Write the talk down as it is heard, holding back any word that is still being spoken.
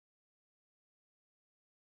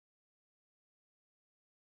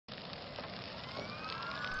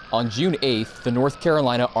On June 8th, the North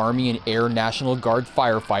Carolina Army and Air National Guard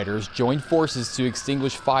firefighters joined forces to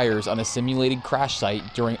extinguish fires on a simulated crash site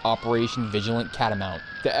during Operation Vigilant Catamount.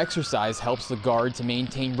 The exercise helps the Guard to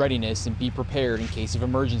maintain readiness and be prepared in case of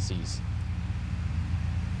emergencies.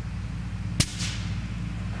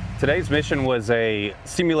 Today's mission was a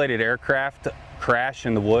simulated aircraft crash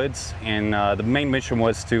in the woods, and the main mission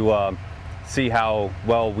was to see how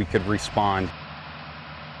well we could respond.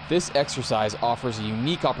 This exercise offers a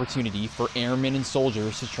unique opportunity for airmen and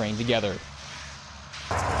soldiers to train together.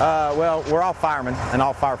 Well, we're all firemen and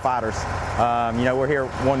all firefighters. We're here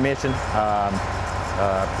one mission,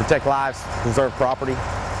 protect lives, preserve property.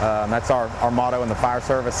 That's our motto in the fire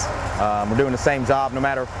service. We're doing the same job no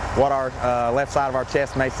matter what our left side of our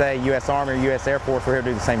chest may say, U.S. Army or U.S. Air Force, we're here to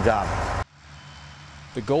do the same job.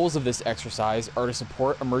 The goals of this exercise are to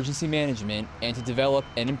support emergency management and to develop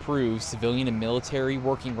and improve civilian and military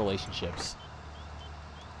working relationships.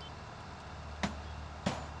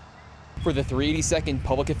 For the 382nd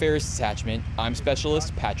Public Affairs Detachment, I'm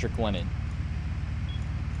Specialist Patrick Lennon.